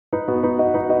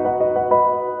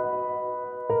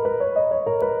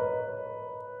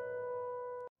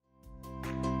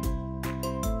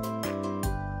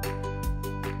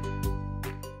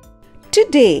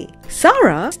Today,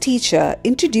 Sarah's teacher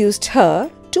introduced her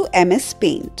to MS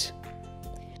Paint.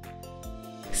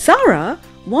 Sarah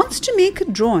wants to make a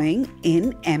drawing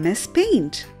in MS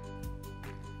Paint.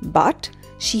 But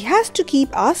she has to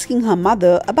keep asking her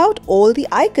mother about all the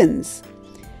icons.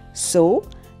 So,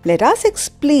 let us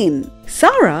explain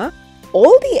Sarah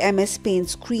all the MS Paint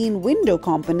screen window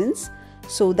components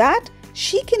so that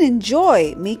she can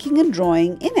enjoy making a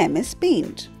drawing in MS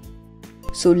Paint.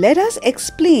 So let us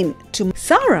explain to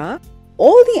Sarah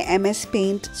all the MS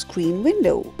Paint screen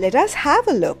window. Let us have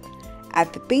a look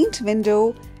at the paint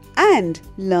window and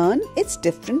learn its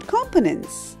different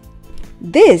components.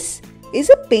 This is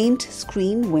a paint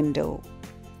screen window.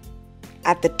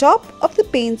 At the top of the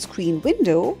paint screen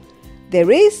window, there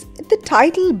is the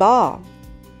title bar.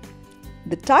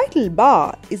 The title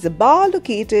bar is a bar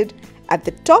located at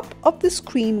the top of the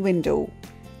screen window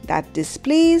that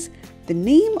displays the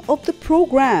name of the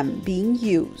program being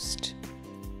used.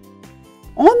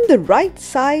 On the right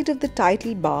side of the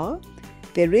title bar,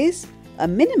 there is a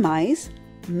minimize,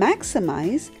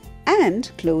 maximize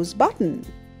and close button.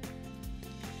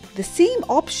 The same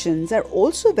options are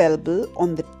also available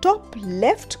on the top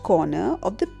left corner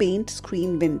of the paint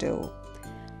screen window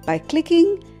by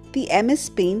clicking the MS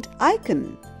Paint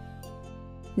icon.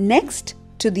 Next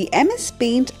to the MS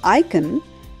Paint icon,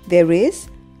 there is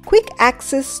Quick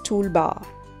Access Toolbar.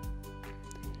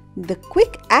 The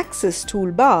Quick Access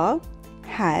Toolbar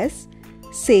has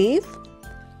Save,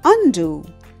 Undo,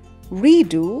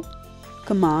 Redo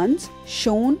commands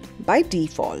shown by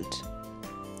default.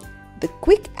 The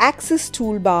Quick Access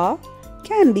Toolbar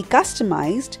can be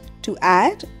customized to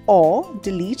add or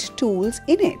delete tools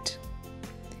in it.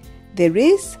 There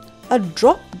is a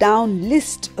drop-down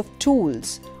list of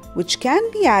tools which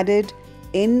can be added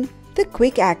in the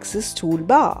Quick Access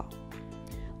Toolbar.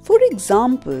 For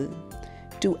example,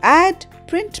 to add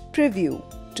Print Preview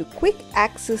to Quick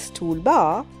Access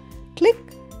Toolbar, click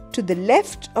to the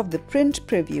left of the Print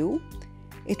Preview.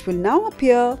 It will now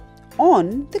appear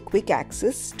on the Quick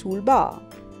Access Toolbar.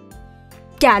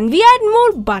 Can we add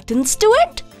more buttons to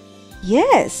it?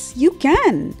 Yes, you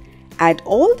can add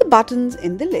all the buttons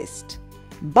in the list,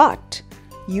 but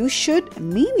you should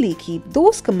mainly keep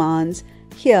those commands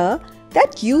here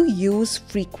that you use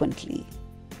frequently.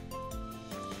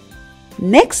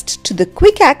 Next to the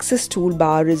Quick Access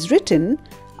Toolbar is written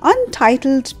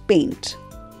Untitled Paint,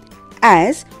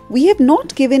 as we have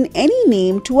not given any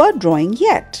name to our drawing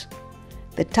yet.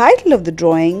 The title of the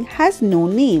drawing has no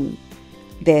name.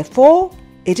 Therefore,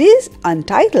 it is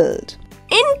untitled.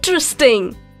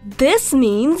 Interesting! This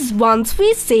means once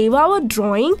we save our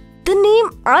drawing, the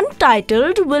name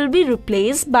Untitled will be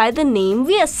replaced by the name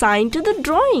we assign to the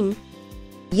drawing.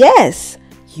 Yes,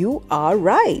 you are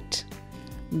right.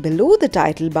 Below the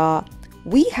title bar,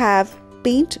 we have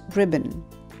Paint Ribbon.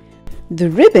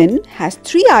 The ribbon has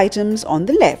 3 items on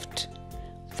the left: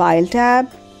 File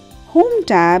tab, Home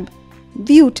tab,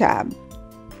 View tab.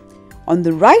 On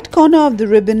the right corner of the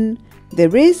ribbon,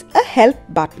 there is a Help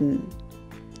button.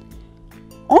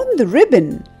 On the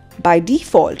ribbon, by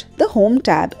default, the Home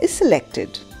tab is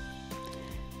selected.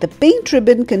 The paint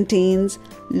ribbon contains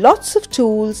lots of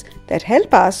tools that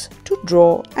help us to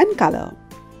draw and color.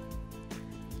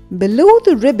 Below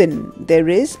the ribbon, there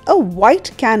is a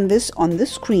white canvas on the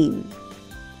screen.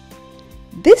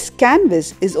 This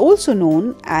canvas is also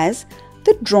known as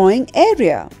the drawing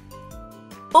area.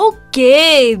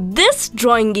 Okay, this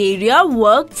drawing area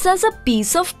works as a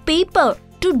piece of paper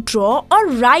to draw or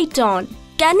write on.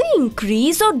 Can we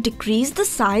increase or decrease the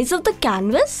size of the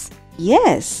canvas?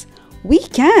 Yes, we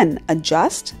can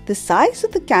adjust the size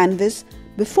of the canvas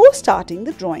before starting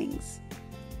the drawings.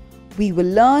 We will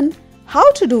learn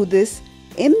how to do this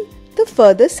in the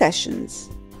further sessions.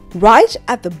 Right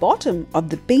at the bottom of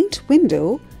the paint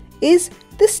window is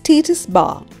the status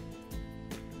bar.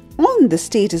 On the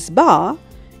status bar,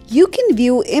 you can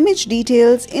view image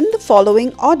details in the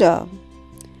following order: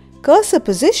 cursor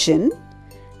position,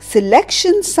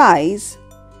 selection size,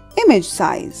 image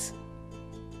size.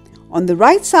 On the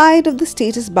right side of the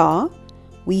status bar,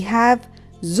 we have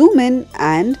zoom in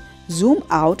and zoom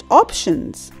out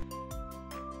options.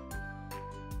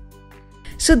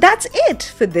 So that's it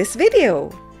for this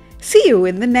video. See you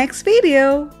in the next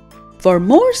video. For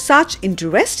more such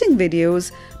interesting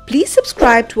videos, please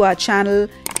subscribe to our channel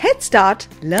Headstart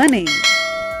Learning.